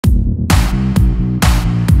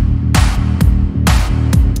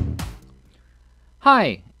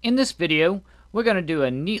Hi, in this video we're going to do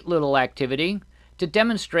a neat little activity to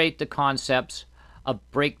demonstrate the concepts of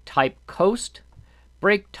brakeType coast,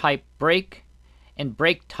 brakeType brake, and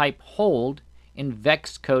brakeType hold in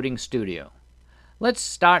VEX Coding Studio. Let's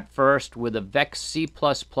start first with a VEX C++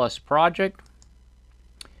 project.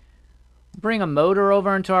 Bring a motor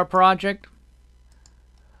over into our project.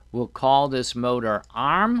 We'll call this motor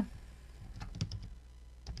arm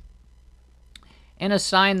and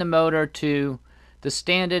assign the motor to the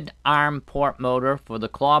standard ARM port motor for the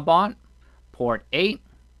clawbot, port 8.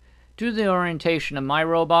 Due to the orientation of my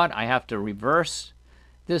robot, I have to reverse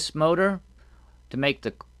this motor to make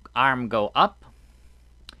the arm go up.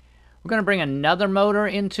 We're going to bring another motor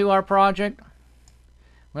into our project.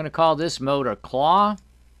 We're going to call this motor claw.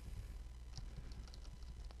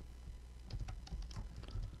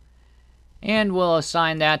 And we'll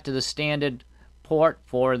assign that to the standard port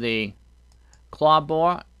for the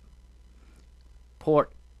clawbot,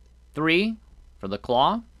 port 3 for the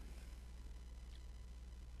claw.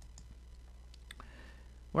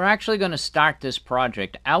 We're actually going to start this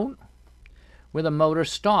project out with a motor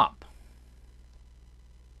stop.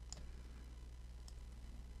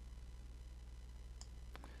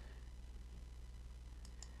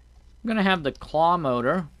 I'm going to have the claw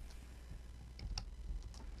motor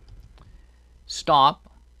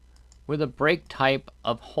stop with a brakeType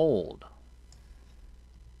of hold.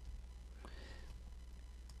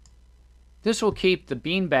 This will keep the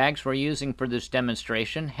beanbags we're using for this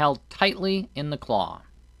demonstration held tightly in the claw.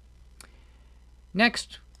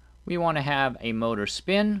 Next, we want to have a motor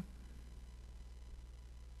spin.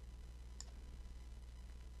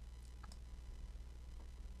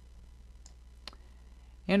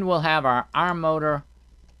 And we'll have our arm motor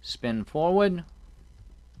spin forward.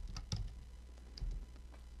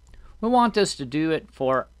 We want this to do it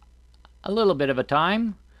for a little bit of a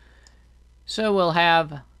time. So we'll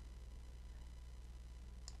have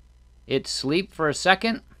it sleep for a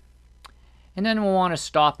second, and then we'll want to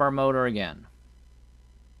stop our motor again.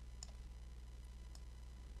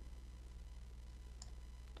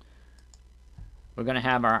 We're going to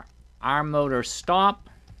have our arm motor stop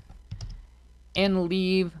and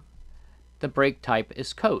leave the brakeType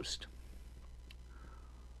as coast.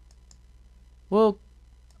 We'll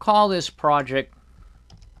call this project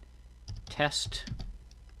test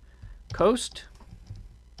coast.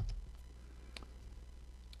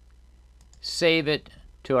 Save it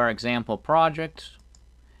to our example projects,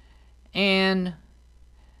 and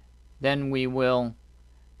then we will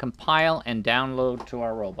compile and download to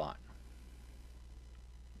our robot.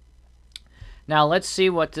 Now let's see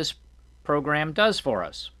what this program does for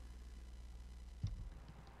us.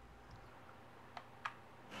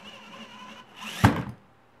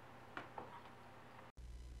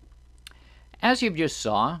 As you just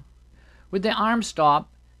saw, with the arm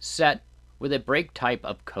stop set with a brakeType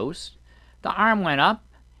of coast, the arm went up,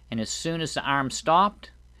 and as soon as the arm stopped,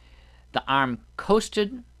 the arm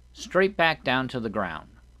coasted straight back down to the ground.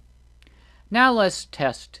 Now let's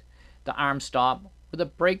test the arm stop with a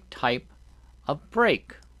brakeType of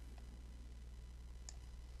brake.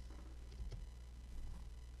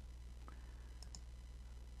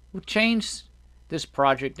 We'll change this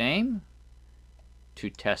project name to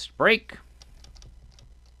test brake.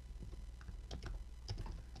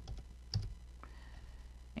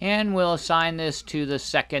 And we'll assign this to the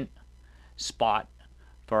second spot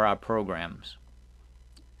for our programs.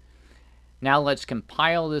 Now let's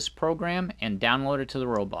compile this program and download it to the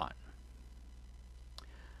robot.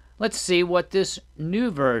 Let's see what this new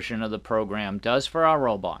version of the program does for our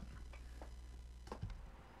robot.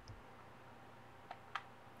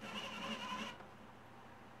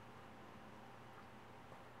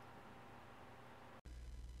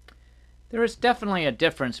 There is definitely a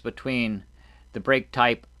difference between the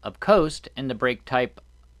brakeType of coast and the brakeType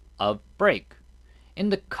of brake. In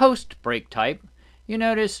the coast brakeType, you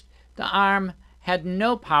notice the arm had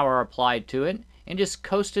no power applied to it and just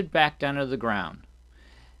coasted back down to the ground.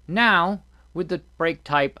 Now, with the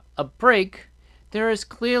brakeType of brake, there is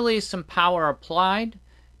clearly some power applied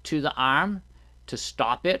to the arm to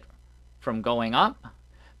stop it from going up,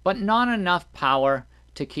 but not enough power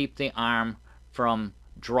to keep the arm from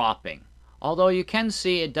dropping. Although you can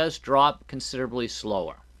see it does drop considerably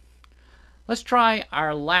slower. Let's try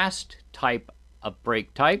our last type of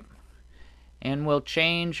brakeType, and we'll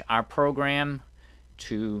change our program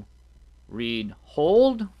to read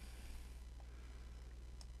hold.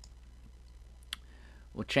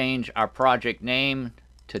 We'll change our project name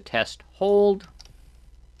to test hold.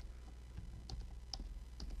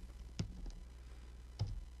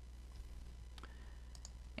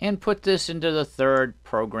 and put this into the third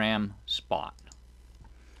program spot.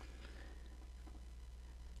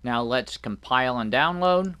 Now let's compile and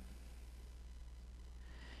download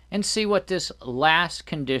and see what this last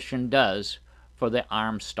condition does for the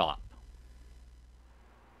arm stop.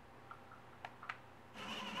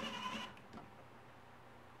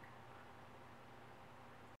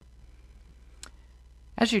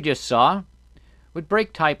 As you just saw, with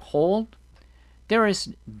brakeType hold, there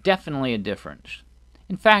is definitely a difference.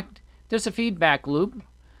 In fact, there's a feedback loop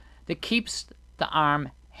that keeps the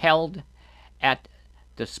arm held at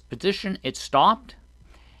the position it stopped,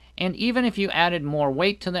 and even if you added more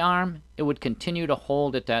weight to the arm, it would continue to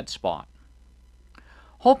hold at that spot.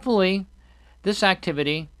 Hopefully, this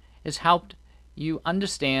activity has helped you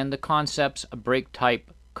understand the concepts of brakeType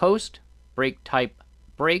coast, brakeType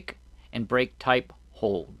brake, and brakeType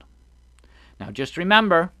hold. Now just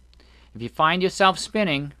remember, if you find yourself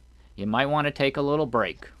spinning, you might want to take a little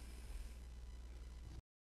break.